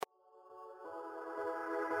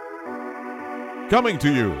Coming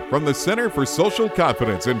to you from the Center for Social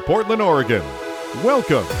Confidence in Portland, Oregon.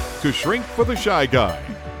 Welcome to Shrink for the Shy Guy,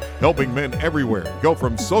 helping men everywhere go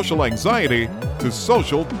from social anxiety to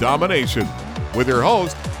social domination. With your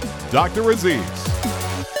host, Dr. Aziz.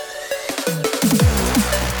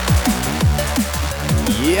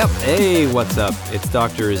 Yep. Hey, what's up? It's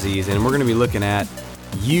Dr. Aziz, and we're going to be looking at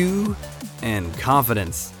you and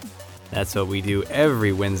confidence. That's what we do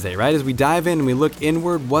every Wednesday, right? As we dive in and we look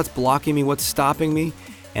inward, what's blocking me, what's stopping me,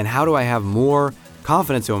 and how do I have more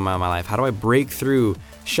confidence in my life? How do I break through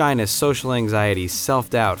shyness, social anxiety,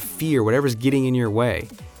 self-doubt, fear, whatever's getting in your way?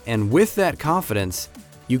 And with that confidence,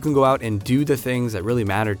 you can go out and do the things that really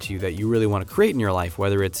matter to you, that you really want to create in your life,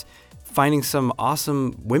 whether it's finding some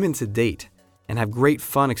awesome women to date and have great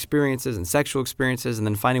fun experiences and sexual experiences, and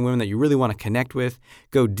then finding women that you really want to connect with,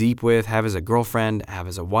 go deep with, have as a girlfriend, have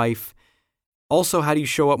as a wife. Also, how do you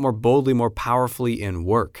show up more boldly, more powerfully in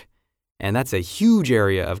work? And that's a huge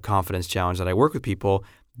area of confidence challenge that I work with people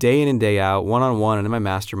day in and day out, one-on-one and in my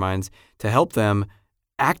masterminds to help them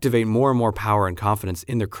activate more and more power and confidence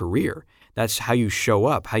in their career. That's how you show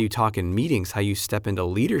up, how you talk in meetings, how you step into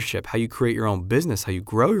leadership, how you create your own business, how you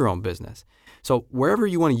grow your own business. So wherever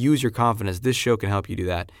you want to use your confidence, this show can help you do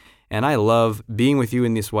that. And I love being with you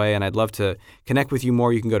in this way, and I'd love to connect with you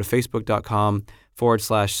more. You can go to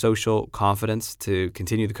facebook.com/social confidence to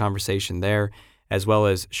continue the conversation there, as well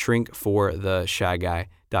as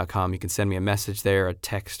shrinkfortheshyguy.com. You can send me a message there, a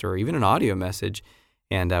text, or even an audio message,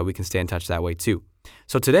 and we can stay in touch that way too.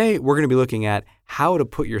 So today, we're going to be looking at how to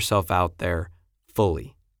put yourself out there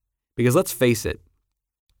fully. Because let's face it,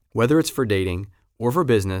 whether it's for dating or for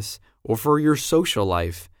business or for your social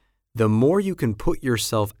life, the more you can put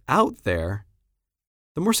yourself out there,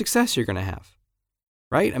 the more success you're going to have,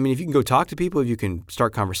 right? I mean, if you can go talk to people, if you can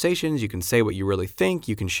start conversations, you can say what you really think,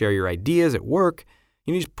 you can share your ideas at work,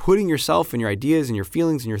 just putting yourself and your ideas and your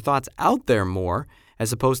feelings and your thoughts out there more,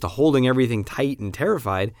 as opposed to holding everything tight and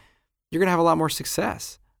terrified, you're going to have a lot more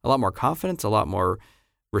success, a lot more confidence, a lot more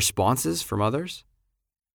responses from others.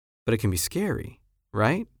 But it can be scary,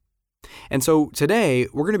 right? And so today,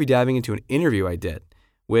 we're going to be diving into an interview I did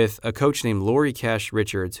with a coach named Lori Cash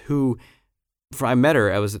Richards, who I met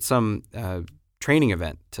her. I was at some training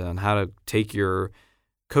event on how to take your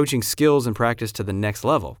coaching skills and practice to the next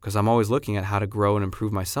level, because I'm always looking at how to grow and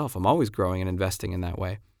improve myself. I'm always growing and investing in that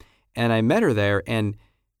way. And I met her there, and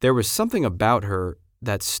there was something about her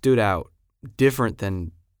that stood out different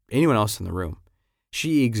than anyone else in the room.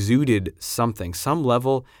 She exuded something, some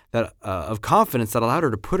level that of confidence that allowed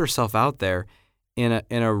her to put herself out there in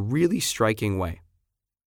a really striking way.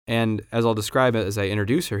 And as I'll describe it as I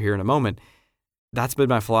introduce her here in a moment, that's been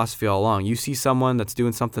my philosophy all along. You see someone that's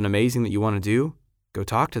doing something amazing that you want to do, go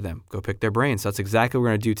talk to them, go pick their brains. So that's exactly what we're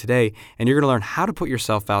going to do today. And you're going to learn how to put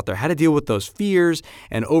yourself out there, how to deal with those fears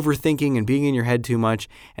and overthinking and being in your head too much,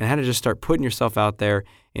 and how to just start putting yourself out there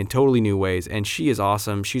in totally new ways. And she is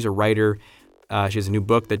awesome. She's a writer. She has a new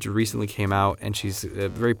book that recently came out, and she's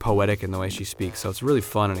very poetic in the way she speaks. So it's really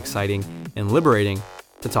fun and exciting and liberating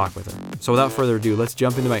to talk with her. So without further ado, let's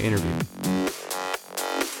jump into my interview.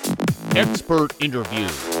 Expert interview.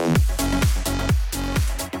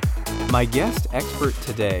 My guest expert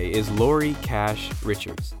today is Lori Cash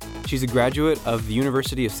Richards. She's a graduate of the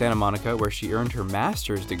University of Santa Monica, where she earned her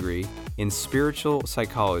master's degree in spiritual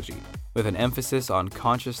psychology with an emphasis on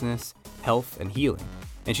consciousness, health, and healing.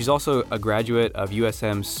 And she's also a graduate of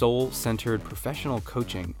USM's Soul-Centered Professional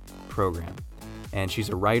Coaching Program. And she's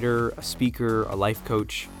a writer, a speaker, a life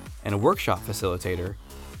coach, and a workshop facilitator.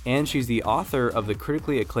 And she's the author of the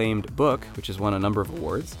critically acclaimed book, which has won a number of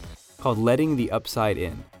awards, called Letting the Upside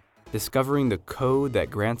In: Discovering the Code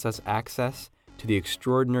That Grants Us Access to the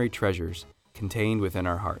Extraordinary Treasures Contained Within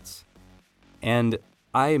Our Hearts. And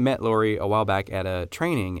I met Lori a while back at a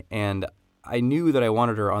training, and I knew that I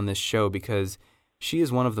wanted her on this show because she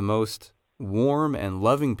is one of the most warm and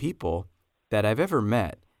loving people that I've ever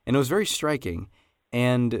met. And it was very striking.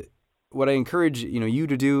 And what I encourage you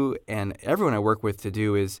to do, and everyone I work with to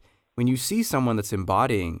do, is when you see someone that's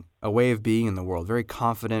embodying a way of being in the world, very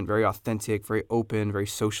confident, very authentic, very open, very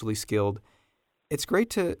socially skilled, it's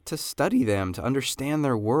great to study them, to understand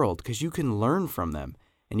their world, because you can learn from them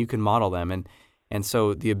and you can model them. And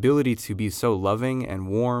so the ability to be so loving and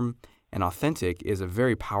warm and authentic is a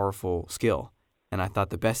very powerful skill. And I thought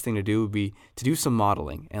the best thing to do would be to do some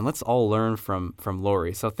modeling. And let's all learn from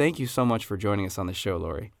Lori. So thank you so much for joining us on the show,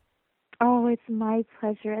 Lori. Oh, it's my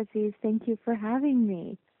pleasure, Aziz. Thank you for having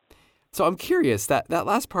me. So I'm curious, that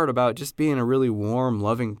last part about just being a really warm,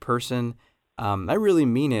 loving person, I really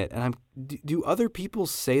mean it. And do other people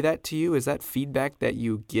say that to you? Is that feedback that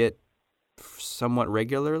you get somewhat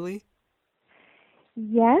regularly?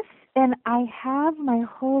 Yes, and I have my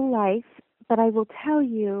whole life, but I will tell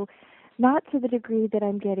you, not to the degree that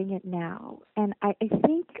I'm getting it now. And I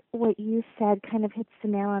think what you said kind of hits the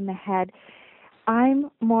nail on the head. I'm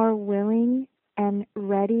more willing and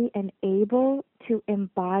ready and able to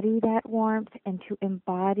embody that warmth and to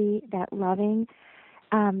embody that loving.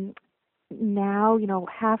 Um, Now,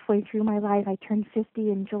 halfway through my life, I turned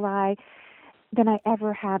 50 in July, than I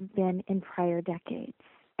ever have been in prior decades.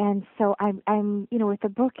 And so I'm, with the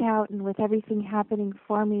book out and with everything happening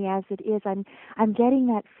for me as it is, I'm getting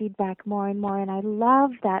that feedback more and more, and I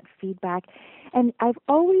love that feedback. And I've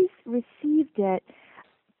always received it,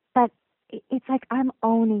 but it's like I'm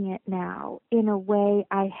owning it now in a way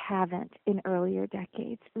I haven't in earlier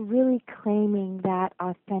decades, really claiming that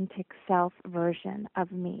authentic self version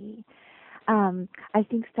of me. I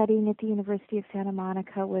think studying at the University of Santa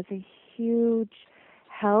Monica was a huge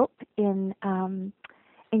help in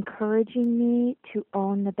encouraging me to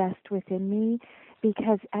own the best within me,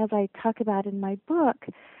 because as I talk about in my book,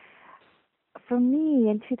 for me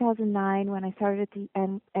in 2009 when I started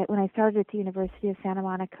at the University of Santa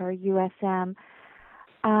Monica, or USM,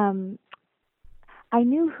 I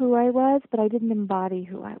knew who I was, but I didn't embody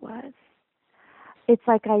who I was. It's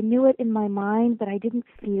like I knew it in my mind, but I didn't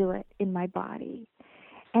feel it in my body.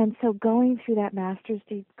 And so going through that master's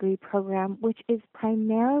degree program, which is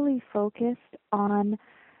primarily focused on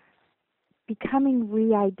becoming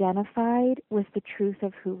re-identified with the truth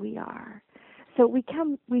of who we are. So we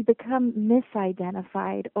become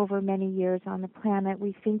misidentified over many years on the planet.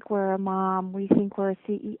 We think we're a mom, we think we're a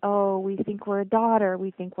CEO, we think we're a daughter,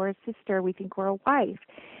 we think we're a sister, we think we're a wife,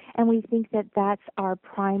 and we think that that's our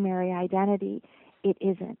primary identity. It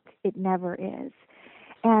isn't. It never is.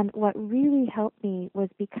 And what really helped me was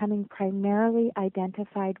becoming primarily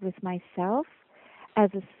identified with myself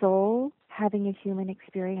as a soul having a human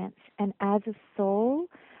experience. And as a soul,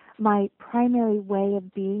 my primary way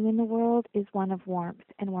of being in the world is one of warmth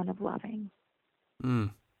and one of loving.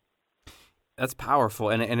 That's powerful.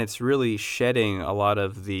 And it's really shedding a lot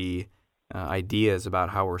of the ideas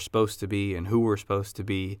about how we're supposed to be and who we're supposed to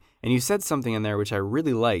be. And you said something in there which I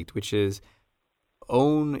really liked, which is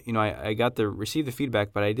own. I got to receive the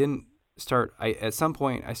feedback, but I didn't start. At some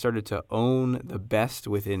point, I started to own the best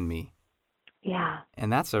within me. Yeah.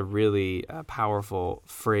 And that's a really powerful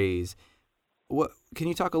phrase. What can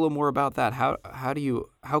you talk a little more about that?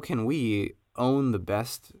 How can we own the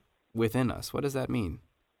best within us? What does that mean?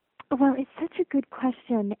 Well, it's such a good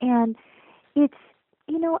question, and it's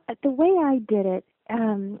the way I did it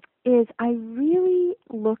is I really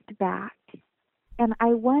looked back. And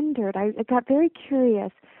I wondered, I got very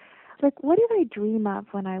curious, like, what did I dream of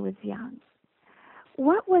when I was young?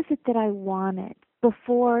 What was it that I wanted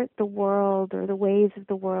before the world or the ways of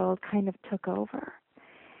the world kind of took over?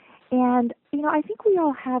 And, I think we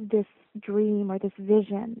all have this dream or this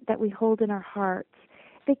vision that we hold in our hearts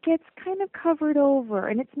that gets kind of covered over,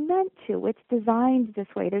 and it's meant to. It's designed this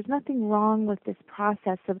way. There's nothing wrong with this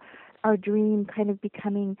process of our dream kind of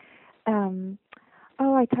becoming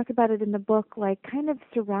I talk about it in the book, like kind of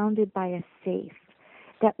surrounded by a safe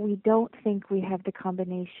that we don't think we have the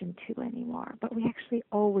combination to anymore, but we actually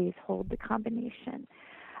always hold the combination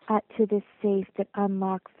to this safe that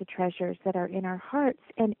unlocks the treasures that are in our hearts.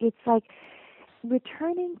 And it's like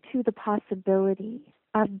returning to the possibility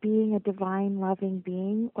of being a divine, loving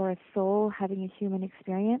being or a soul having a human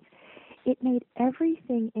experience. It made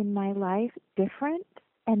everything in my life different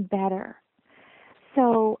and better.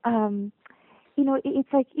 So,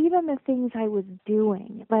 it's like even the things I was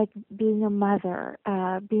doing, like being a mother,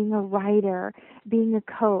 being a writer, being a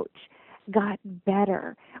coach, got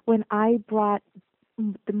better when I brought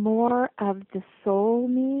more of the soul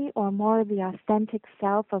me or more of the authentic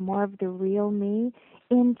self or more of the real me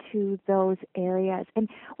into those areas. And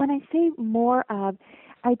when I say more of,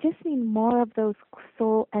 I just mean more of those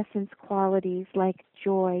soul essence qualities like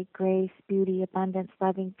joy, grace, beauty, abundance,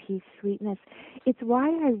 loving, peace, sweetness. It's why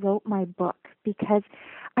I wrote my book, because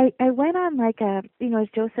I went on like as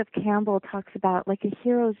Joseph Campbell talks about, like a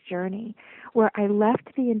hero's journey, where I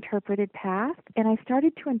left the interpreted path and I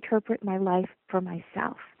started to interpret my life for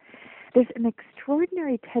myself. There's an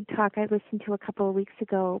extraordinary TED Talk I listened to a couple of weeks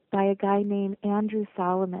ago by a guy named Andrew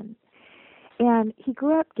Solomon. And he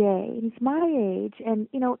grew up gay. He's my age. And,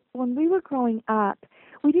 when we were growing up,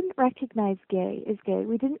 we didn't recognize gay as gay.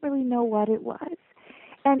 We didn't really know what it was.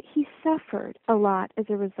 And he suffered a lot as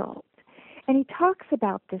a result. And he talks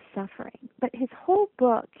about this suffering. But his whole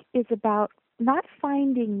book is about not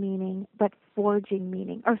finding meaning, but forging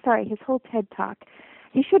meaning. His whole TED Talk.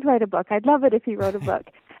 He should write a book. I'd love it if he wrote a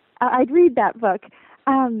book. I'd read that book.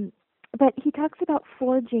 But he talks about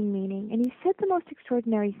forging meaning, and he said the most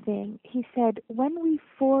extraordinary thing. He said, when we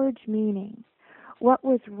forge meaning, what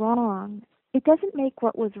was wrong, it doesn't make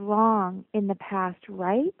what was wrong in the past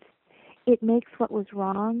right. It makes what was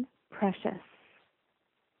wrong precious.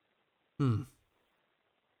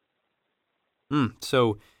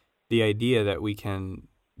 So the idea that we can,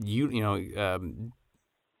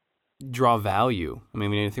 draw value. I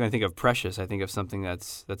mean, when I think of precious, I think of something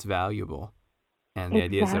that's valuable. And the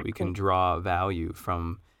idea is that we can draw value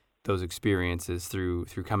from those experiences through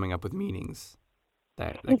coming up with meanings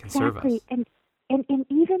that can serve us. And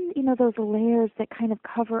even, those layers that kind of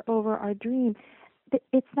cover over our dream,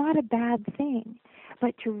 it's not a bad thing.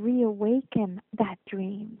 But to reawaken that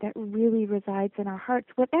dream that really resides in our hearts,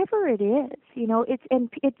 whatever it is,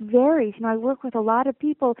 it varies. I work with a lot of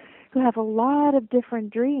people who have a lot of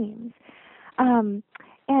different dreams.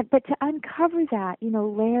 But to uncover that,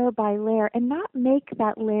 layer by layer, and not make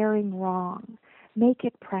that layering wrong, make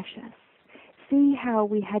it precious. See how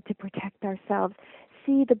we had to protect ourselves.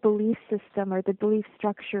 See the belief system or the belief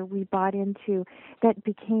structure we bought into that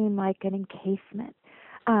became like an encasement,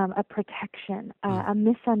 a protection, a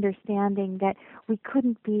misunderstanding that we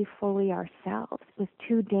couldn't be fully ourselves. It was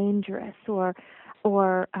too dangerous, or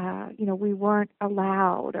we weren't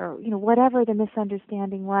allowed, or whatever the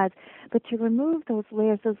misunderstanding was. But to remove those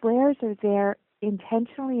layers are there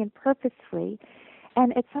intentionally and purposefully.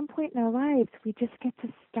 And at some point in our lives, we just get to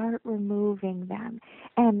start removing them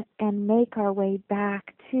and make our way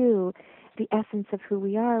back to the essence of who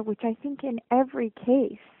we are, which I think in every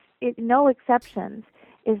case, no exceptions,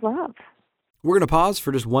 is love. We're going to pause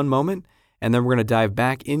for just one moment, and then we're going to dive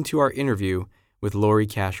back into our interview with Laurie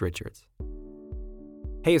Cash Richards.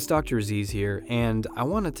 Hey, it's Dr. Aziz here, and I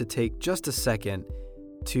wanted to take just a second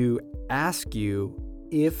to ask you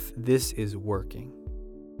if this is working.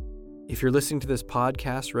 If you're listening to this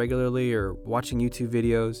podcast regularly or watching YouTube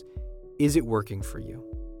videos, is it working for you?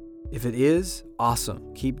 If it is,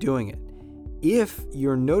 awesome, keep doing it. If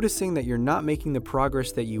you're noticing that you're not making the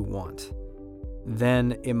progress that you want,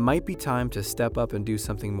 then it might be time to step up and do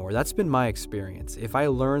something more. That's been my experience. If I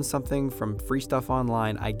learn something from free stuff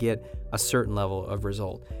online, I get a certain level of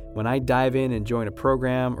result. When I dive in and join a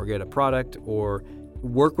program or get a product or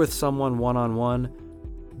work with someone one-on-one,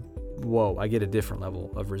 whoa, I get a different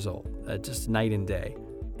level of result, just night and day.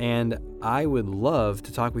 And I would love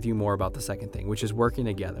to talk with you more about the second thing, which is working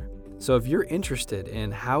together. So if you're interested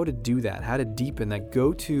in how to do that, how to deepen that,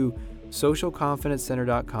 go to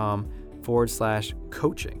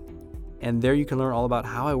socialconfidencecenter.com/coaching. And there you can learn all about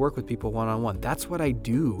how I work with people one-on-one. That's what I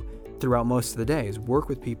do throughout most of the day, is work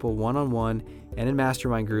with people one-on-one and in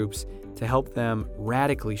mastermind groups to help them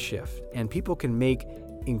radically shift. And people can make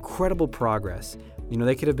incredible progress.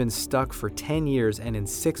 They could have been stuck for 10 years, and in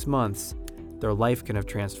 6 months, their life can have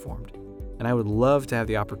transformed. And I would love to have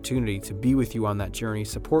the opportunity to be with you on that journey,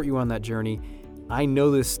 support you on that journey. I know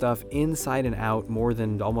this stuff inside and out more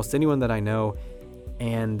than almost anyone that I know,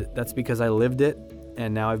 and that's because I lived it,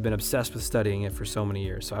 and now I've been obsessed with studying it for so many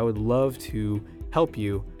years. So I would love to help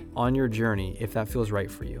you on your journey if that feels right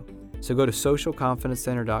for you. So go to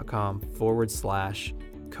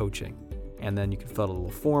socialconfidencecenter.com/coaching. And then you can fill out a little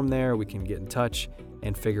form there. We can get in touch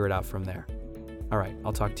and figure it out from there. All right,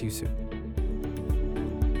 I'll talk to you soon.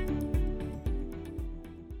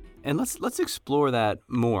 And let's explore that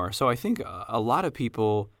more. So I think a lot of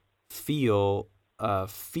people feel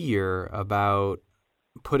fear about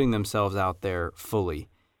putting themselves out there fully.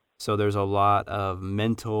 So there's a lot of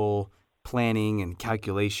mental planning and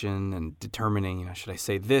calculation and determining, should I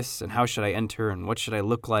say this and how should I enter and what should I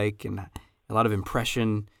look like, and a lot of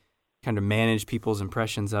impression, kind of manage people's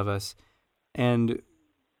impressions of us. And,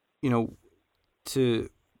 to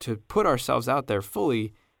put ourselves out there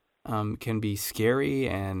fully can be scary,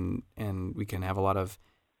 and we can have a lot of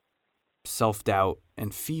self-doubt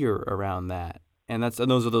and fear around that. And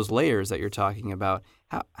those are those layers that you're talking about.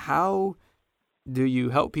 How do you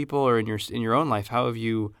help people, or in your own life, how have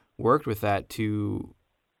you worked with that to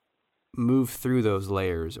move through those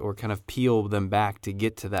layers or kind of peel them back to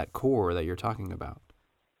get to that core that you're talking about?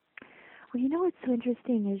 Well, what's so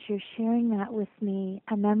interesting is you're sharing that with me.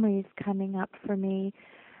 A memory is coming up for me.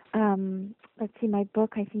 Let's see, my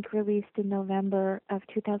book, I think, released in November of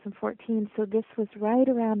 2014. So this was right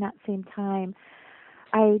around that same time.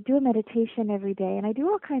 I do a meditation every day, and I do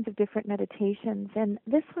all kinds of different meditations. And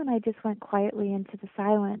this one, I just went quietly into the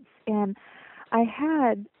silence. And I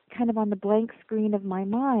had kind of on the blank screen of my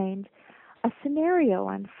mind a scenario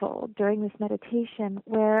unfold during this meditation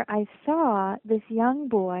where I saw this young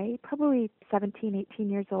boy, probably 17, 18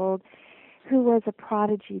 years old, who was a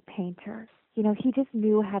prodigy painter. He just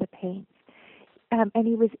knew how to paint. and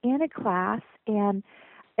he was in a class, and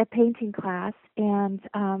a painting class, and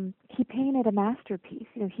he painted a masterpiece.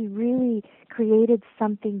 He really created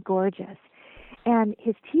something gorgeous. And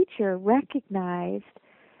his teacher recognized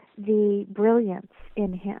the brilliance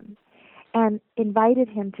in him and invited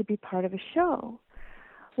him to be part of a show.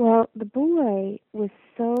 Well, the boy was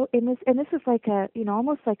so, and this was like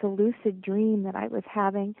almost like a lucid dream that I was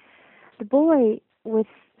having. The boy was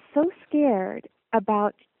so scared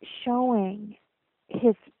about showing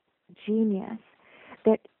his genius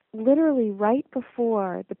that literally right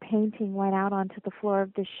before the painting went out onto the floor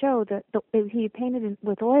of the show, he painted it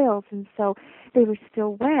with oils, and so they were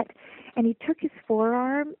still wet. And he took his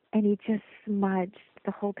forearm and he just smudged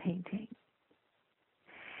the whole painting.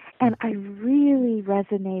 And I really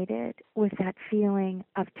resonated with that feeling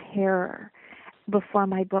of terror before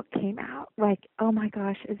my book came out. Like, oh my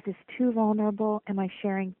gosh, is this too vulnerable? Am I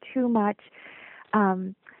sharing too much?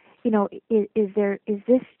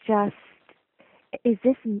 Is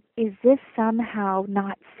this somehow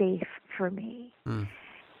not safe for me? Mm.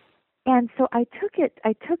 And so I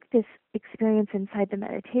took this experience inside the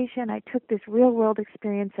meditation, I took this real world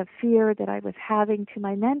experience of fear that I was having to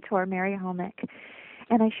my mentor, Mary Helmick,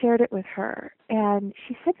 and I shared it with her. And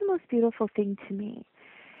she said the most beautiful thing to me.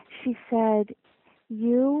 She said,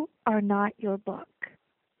 "You are not your book.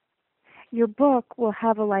 Your book will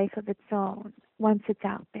have a life of its own once it's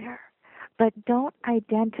out there. But don't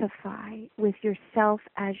identify with yourself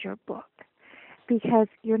as your book, because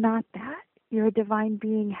you're not that. You're a divine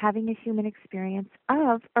being having a human experience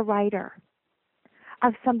of a writer,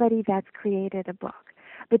 of somebody that's created a book.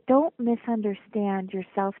 But don't misunderstand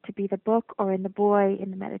yourself to be the book, or in the boy,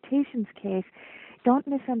 in the meditation's case, don't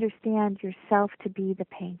misunderstand yourself to be the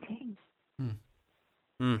painting. Mm.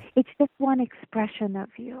 Mm. It's just one expression of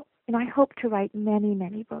you. And I hope to write many,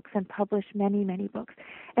 many books and publish many, many books.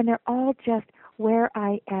 And they're all just where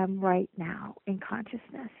I am right now in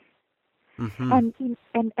consciousness. Mm-hmm.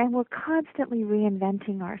 And we're constantly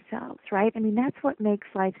reinventing ourselves, right? I mean, that's what makes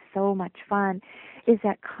life so much fun, is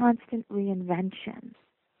that constant reinvention.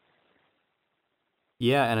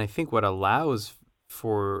 Yeah, and I think what allows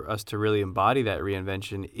for us to really embody that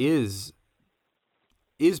reinvention is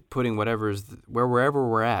putting wherever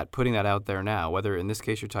we're at, putting that out there now, whether in this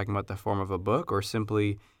case you're talking about the form of a book or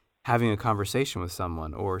simply having a conversation with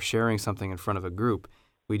someone or sharing something in front of a group.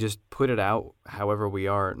 We just put it out however we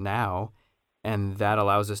are now, and that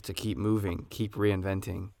allows us to keep moving, keep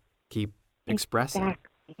reinventing, keep expressing.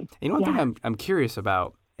 Exactly. You know, one thing I'm curious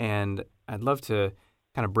about, and I'd love to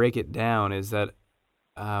kind of break it down, is that,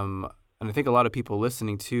 and I think a lot of people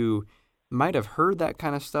listening to might have heard that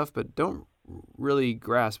kind of stuff, but don't really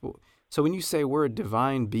grasp. So when you say we're a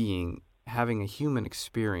divine being having a human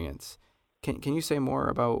experience, can you say more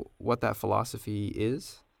about what that philosophy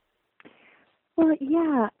is? Well,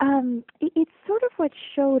 yeah, it's sort of what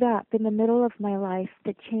showed up in the middle of my life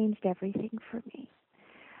that changed everything for me.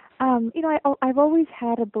 I've always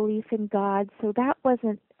had a belief in God, so that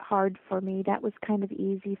wasn't hard for me. That was kind of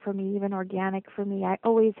easy for me, even organic for me. I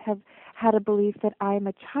always have had a belief that I'm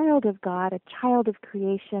a child of God, a child of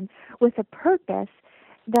creation, with a purpose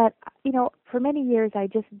that, for many years I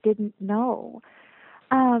just didn't know.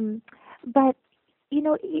 But,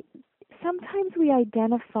 sometimes we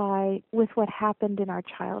identify with what happened in our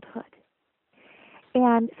childhood.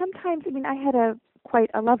 And sometimes, I had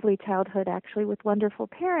quite a lovely childhood, actually, with wonderful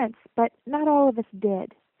parents, but not all of us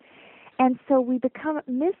did. And so we become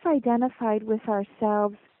misidentified with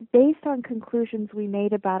ourselves based on conclusions we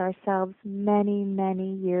made about ourselves many,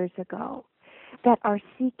 many years ago that are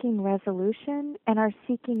seeking resolution and are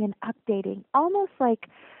seeking an updating, almost like,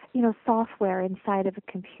 software inside of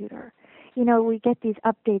a computer. We get these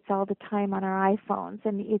updates all the time on our iPhones,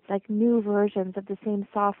 and it's like new versions of the same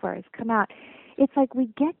software has come out. It's like we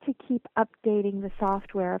get to keep updating the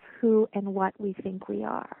software of who and what we think we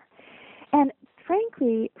are. And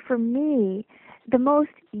frankly, for me, the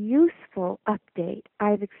most useful update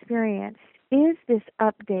I've experienced is this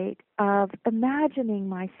update of imagining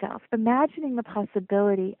myself, imagining the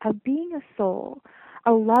possibility of being a soul,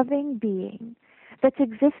 a loving being that's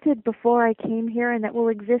existed before I came here and that will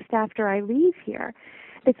exist after I leave here,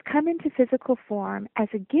 that's come into physical form as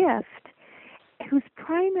a gift, whose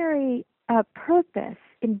primary purpose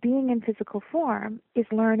in being in physical form is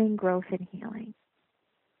learning, growth, and healing.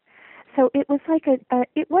 So it was like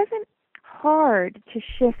it wasn't hard to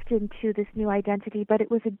shift into this new identity, but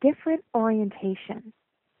it was a different orientation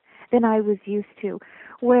than I was used to,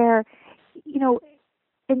 where,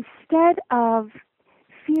 instead of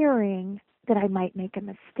fearing that I might make a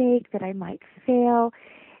mistake, that I might fail,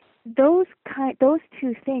 those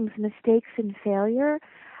two things, mistakes and failure,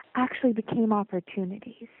 actually became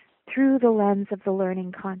opportunities through the lens of the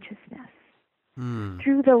learning consciousness.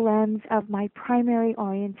 Through the lens of my primary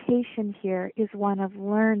orientation here is one of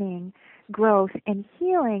learning, growth, and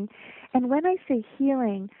healing. And when I say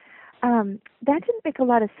healing, that didn't make a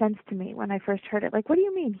lot of sense to me when I first heard it. Like, what do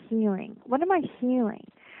you mean healing? What am I healing?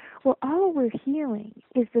 Well, all we're healing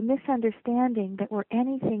is the misunderstanding that we're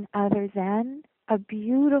anything other than a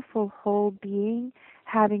beautiful whole being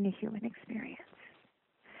having a human experience.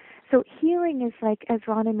 So healing is like, as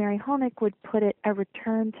Ron and Mary Holnick would put it, a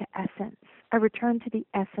return to essence, a return to the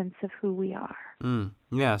essence of who we are.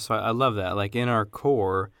 Yeah, so I love that. Like in our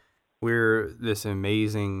core, we're this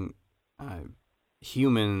amazing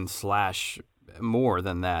human / more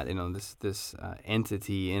than that, this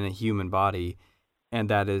entity in a human body, and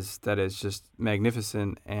that is just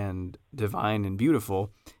magnificent and divine and beautiful.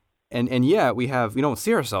 And yet we don't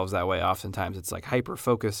see ourselves that way oftentimes. It's like hyper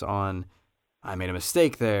focus on, I made a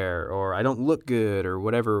mistake there, or I don't look good, or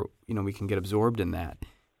whatever, we can get absorbed in that.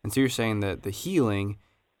 And so you're saying that the healing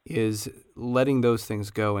is letting those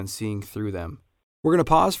things go and seeing through them. We're going to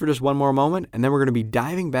pause for just one more moment, and then we're going to be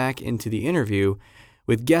diving back into the interview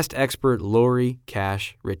with guest expert Lori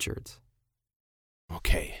Cash Richards.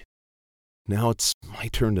 Okay, now it's my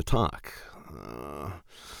turn to talk.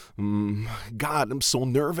 God, I'm so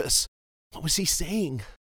nervous. What was he saying?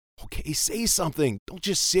 Okay, say something. Don't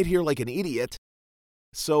just sit here like an idiot.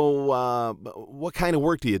 So, what kind of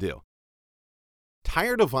work do you do?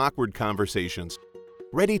 Tired of awkward conversations?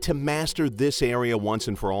 Ready to master this area once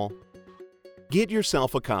and for all? Get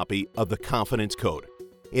yourself a copy of The Confidence Code,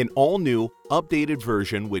 an all-new, updated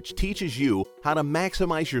version which teaches you how to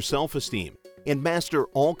maximize your self-esteem and master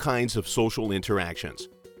all kinds of social interactions,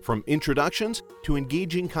 from introductions to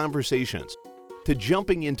engaging conversations, to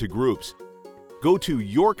jumping into groups. Go to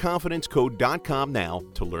yourconfidencecode.com now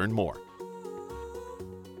to learn more.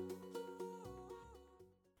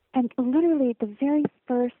 And literally the very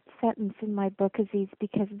first sentence in my book, Aziz,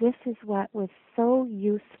 because this is what was so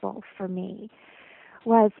useful for me,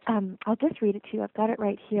 was, I'll just read it to you. I've got it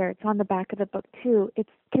right here. It's on the back of the book too. It's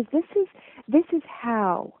because this is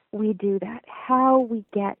how we do that, how we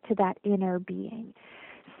get to that inner being.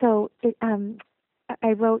 So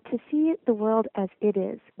I wrote, to see the world as it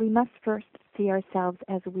is, we must first see ourselves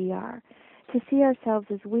as we are. To see ourselves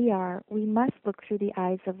as we are, we must look through the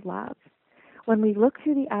eyes of love. When we look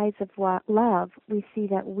through the eyes of love, we see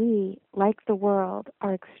that we, like the world,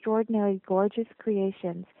 are extraordinary, gorgeous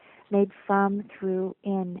creations made from, through,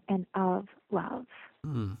 in, and of love.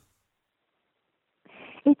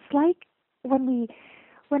 It's like when we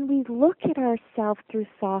look at ourselves through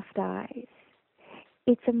soft eyes,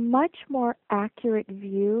 it's a much more accurate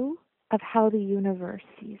view of how the universe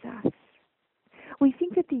sees us. We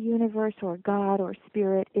think that the universe or God or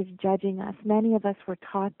spirit is judging us. Many of us were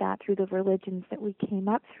taught that through the religions that we came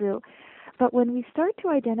up through. But when we start to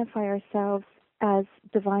identify ourselves as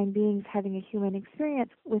divine beings having a human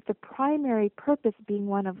experience with the primary purpose being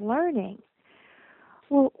one of learning,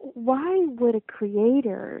 well, why would a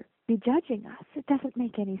creator be judging us? It doesn't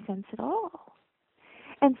make any sense at all.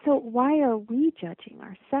 And so why are we judging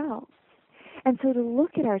ourselves? And so to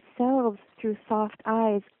look at ourselves through soft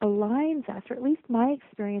eyes aligns us, or at least my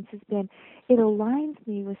experience has been, it aligns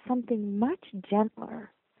me with something much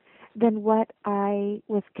gentler than what I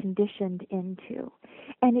was conditioned into.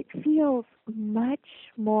 And it feels much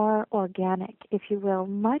more organic, if you will,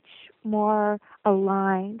 much more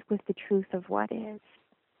aligned with the truth of what is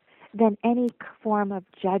than any form of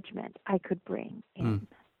judgment I could bring in.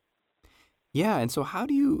 Yeah, and so how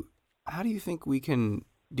do you think we can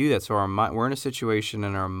do that? So we're in a situation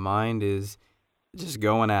and our mind is just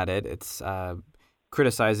going at it. It's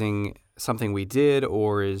criticizing something we did,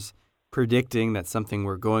 or is predicting that something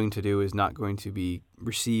we're going to do is not going to be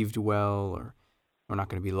received well, or we're not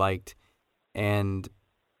going to be liked. And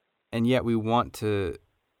yet we want to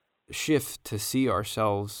shift to see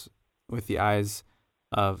ourselves with the eyes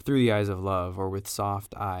of, through the eyes of love, or with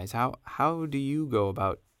soft eyes. How do you go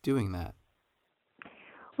about doing that?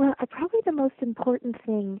 Well, probably the most important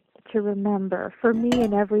thing to remember for me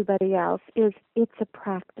and everybody else is it's a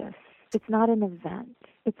practice. It's not an event.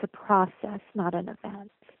 It's a process, not an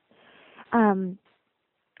event. And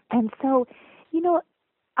so,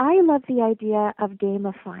 I love the idea of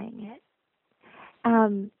gamifying it,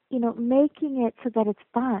 making it so that it's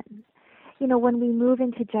fun. When we move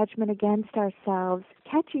into judgment against ourselves,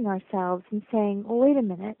 catching ourselves and saying, well, wait a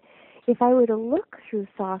minute, if I were to look through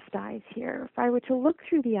soft eyes here, if I were to look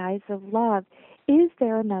through the eyes of love, is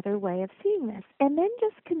there another way of seeing this? And then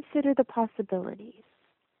just consider the possibilities.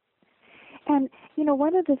 And,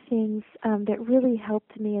 one of the things that really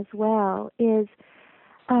helped me as well is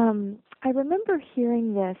I remember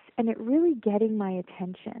hearing this and it really getting my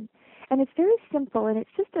attention. And it's very simple, and it's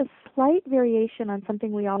just a slight variation on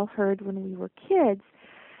something we all heard when we were kids.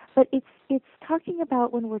 But it's talking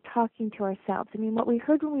about when we're talking to ourselves. I mean, what we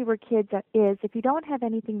heard when we were kids is if you don't have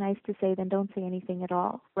anything nice to say, then don't say anything at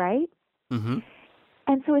all, right? Mm-hmm.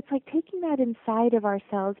 And so it's like taking that inside of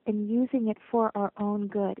ourselves and using it for our own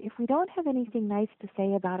good. If we don't have anything nice to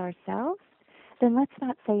say about ourselves, then let's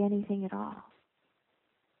not say anything at all.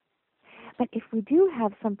 But if we do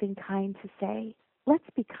have something kind to say, let's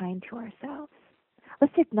be kind to ourselves.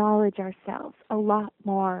 Let's acknowledge ourselves a lot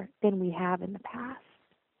more than we have in the past.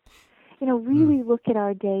 Really look at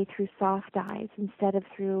our day through soft eyes instead of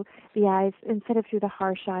through the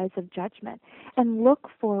harsh eyes of judgment, and look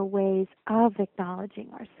for ways of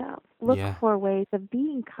acknowledging ourselves. Look Yeah. for ways of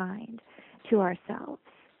being kind to ourselves.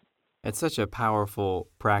 It's such a powerful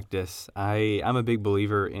practice. I'm a big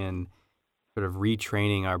believer in sort of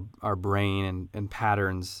retraining our brain and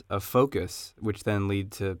patterns of focus, which then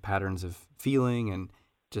lead to patterns of feeling and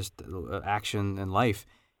just action in life.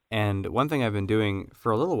 And one thing I've been doing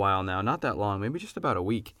for a little while now, not that long, maybe just about a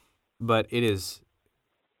week, but it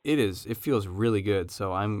feels really good.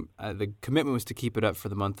 So the commitment was to keep it up for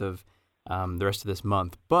the month of the rest of this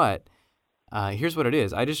month. But here's what it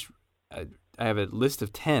is. I have a list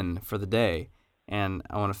of 10 for the day, and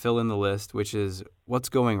I want to fill in the list, which is what's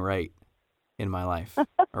going right in my life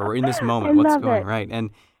or in this moment, what's going right.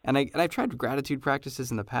 And I've tried gratitude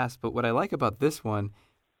practices in the past, but what I like about this one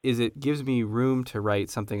is it gives me room to write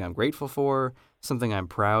something I'm grateful for, something I'm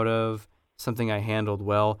proud of, something I handled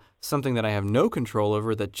well, something that I have no control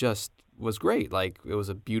over that just was great. Like it was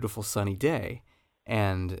a beautiful sunny day,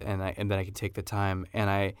 and then I could take the time.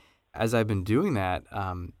 And as I've been doing that,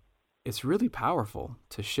 it's really powerful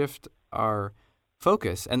to shift our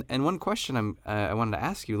focus. And one question I wanted to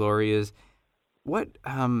ask you, Lori, is what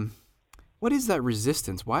is that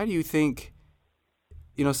resistance? Why do you think,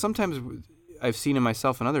 sometimes I've seen in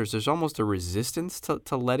myself and others, there's almost a resistance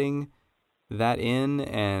to letting that in,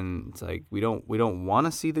 and it's like we don't want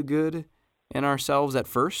to see the good in ourselves at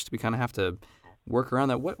first. We kind of have to work around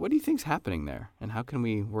that. What do you think's happening there, and how can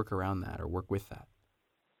we work around that or work with that?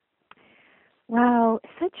 Wow,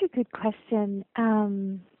 such a good question.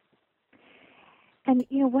 And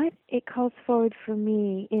what it calls forward for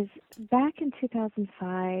me is back in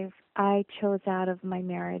 2005, I chose out of my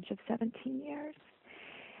marriage of 17 years.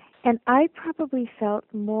 And I probably felt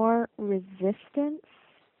more resistance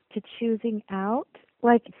to choosing out.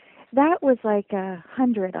 Like that was like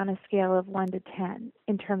 100 on a scale of 1 to 10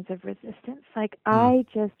 in terms of resistance. Like I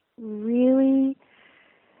really,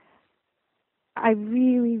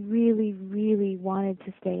 really wanted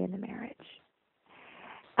to stay in the marriage.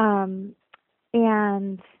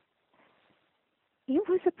 And it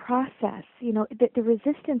was a process, the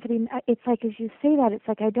resistance. I mean, it's like, as you say that, it's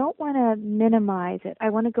like I don't want to minimize it.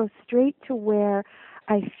 I want to go straight to where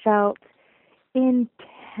I felt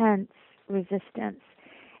intense resistance.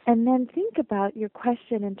 And then think about your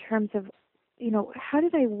question in terms of, how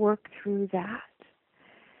did I work through that?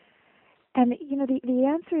 And, the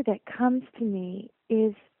answer that comes to me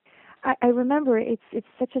is, I remember it's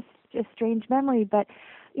such a strange memory, but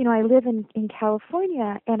I live in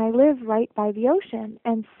California, and I live right by the ocean.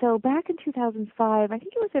 And so back in 2005, I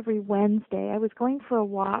think it was every Wednesday, I was going for a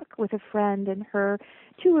walk with a friend and her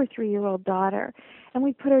 2 or 3 year old daughter. And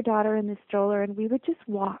we'd put our daughter in the stroller, and we would just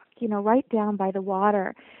walk, right down by the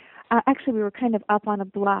water. Actually, we were kind of up on a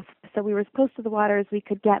bluff, so we were as close to the water as we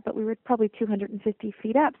could get, but we were probably 250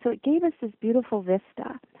 feet up. So it gave us this beautiful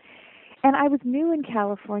vista. And I was new in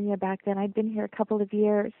California back then. I'd been here a couple of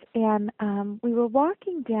years. And we were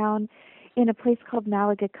walking down in a place called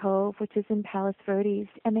Malaga Cove, which is in Palos Verdes.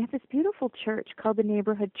 And they have this beautiful church called the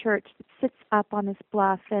Neighborhood Church that sits up on this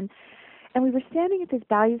bluff. And we were standing at this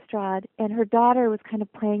balustrade, and her daughter was kind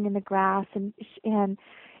of playing in the grass. And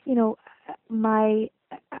my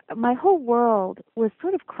whole world was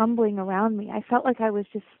sort of crumbling around me. I felt like I was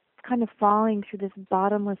just kind of falling through this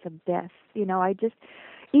bottomless abyss.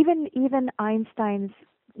 Even Einstein's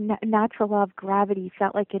natural law of gravity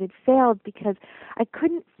felt like it had failed, because I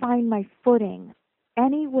couldn't find my footing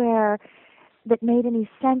anywhere that made any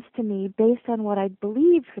sense to me based on what I'd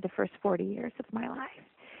believed for the first 40 years of my life.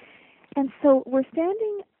 And so we're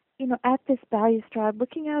standing, at this balustrade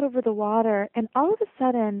looking out over the water, and all of a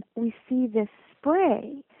sudden we see this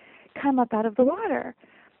spray come up out of the water.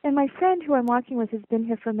 And my friend who I'm walking with has been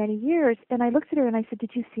here for many years, and I looked at her and I said,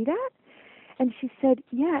 "Did you see that?" And she said,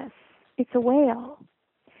 "Yes, it's a whale."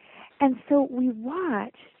 And so we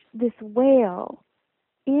watched this whale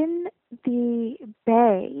in the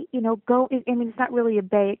bay, it's not really a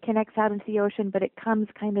bay. It connects out into the ocean, but it comes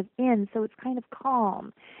kind of in, so it's kind of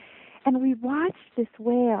calm. And we watched this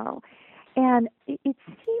whale, and it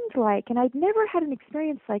seemed like, and I'd never had an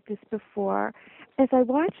experience like this before, as I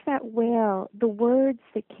watched that whale, the words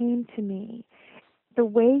that came to me, the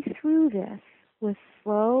way through this was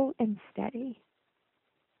slow and steady.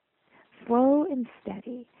 Slow and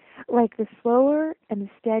steady. Like the slower and the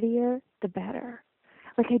steadier, the better.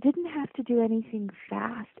 Like I didn't have to do anything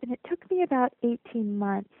fast. And it took me about 18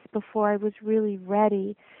 months before I was really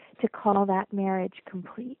ready to call that marriage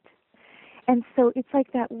complete. And so it's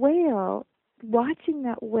like that whale, watching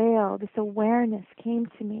that whale, this awareness came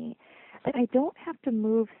to me that I don't have to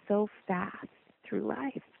move so fast through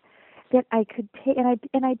life. That I could take, and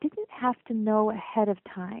I didn't have to know ahead of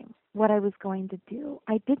time what I was going to do.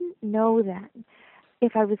 I didn't know then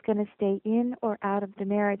if I was going to stay in or out of the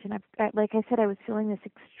marriage. And like I said, I was feeling this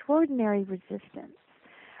extraordinary resistance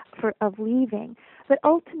of leaving. But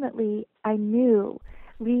ultimately, I knew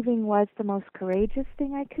leaving was the most courageous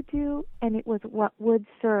thing I could do, and it was what would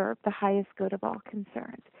serve the highest good of all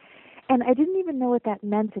concerned. And I didn't even know what that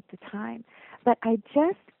meant at the time, but I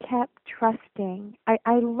just kept trusting.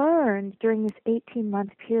 I learned during this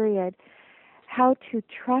 18-month period how to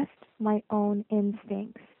trust my own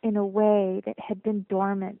instincts in a way that had been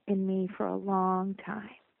dormant in me for a long time.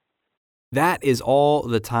 That is all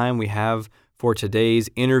the time we have for today's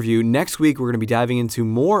interview. Next week, we're going to be diving into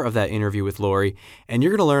more of that interview with Lori, and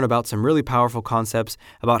you're going to learn about some really powerful concepts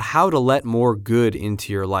about how to let more good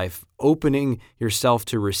into your life, opening yourself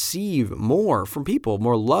to receive more from people,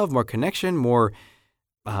 more love, more connection, more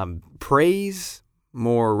praise,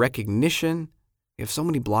 more recognition. We have so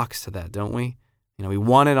many blocks to that, don't we? We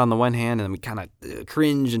want it on the one hand, and then we kind of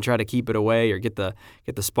cringe and try to keep it away or get the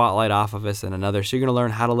spotlight off of us in another. So you're going to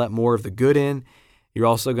learn how to let more of the good in. You're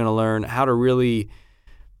also going to learn how to really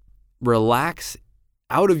relax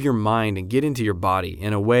out of your mind and get into your body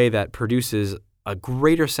in a way that produces a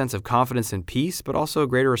greater sense of confidence and peace, but also a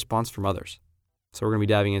greater response from others. So we're going to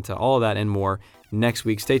be diving into all of that and more next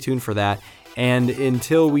week. Stay tuned for that. And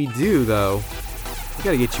until we do, though, we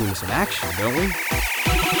got to get you into some action, don't we?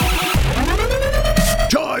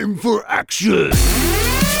 Time for action!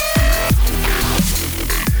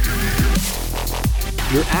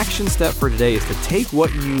 Your action step for today is to take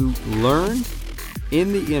what you learned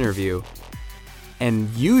in the interview and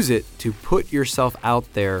use it to put yourself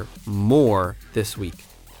out there more this week.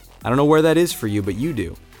 I don't know where that is for you, but you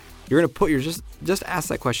do. You're going to just ask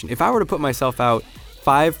that question. If I were to put myself out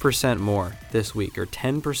 5% more this week, or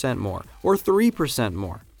 10% more, or 3%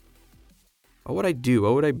 more, what would I do?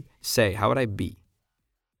 What would I say? How would I be?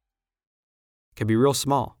 It could be real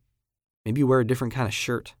small. Maybe you wear a different kind of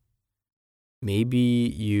shirt.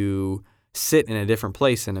 Maybe you sit in a different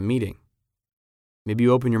place in a meeting. Maybe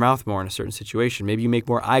you open your mouth more in a certain situation. Maybe you make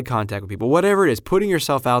more eye contact with people. Whatever it is, putting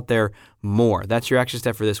yourself out there more. That's your action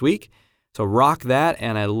step for this week. So rock that,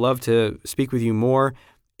 and I'd love to speak with you more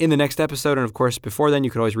in the next episode. And of course, before then,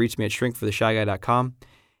 you can always reach me at shrinkfortheshyguy.com.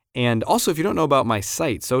 And also, if you don't know about my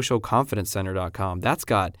site, socialconfidencecenter.com, that's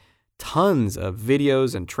got tons of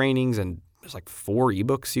videos and trainings, and there's like 4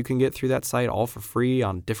 ebooks you can get through that site, all for free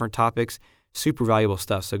on different topics. Super valuable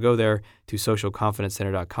stuff. So go there to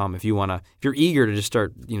socialconfidencecenter.com if you're eager to just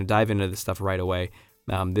start, dive into this stuff right away.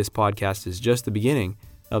 This podcast is just the beginning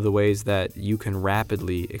of the ways that you can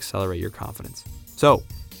rapidly accelerate your confidence. So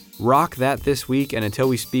rock that this week, and until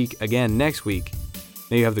we speak again next week,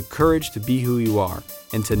 may you have the courage to be who you are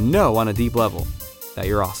and to know on a deep level that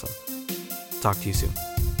you're awesome. Talk to you soon.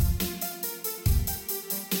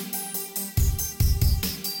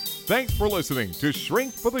 Thanks for listening to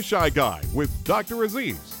Shrink for the Shy Guy with Dr.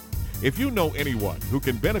 Aziz. If you know anyone who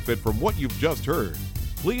can benefit from what you've just heard,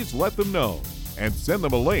 please let them know and send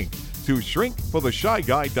them a link to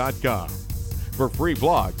shrinkfortheshyguy.com. For free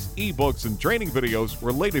blogs, ebooks, and training videos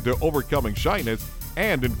related to overcoming shyness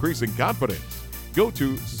and increasing confidence, go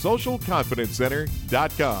to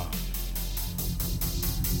socialconfidencecenter.com.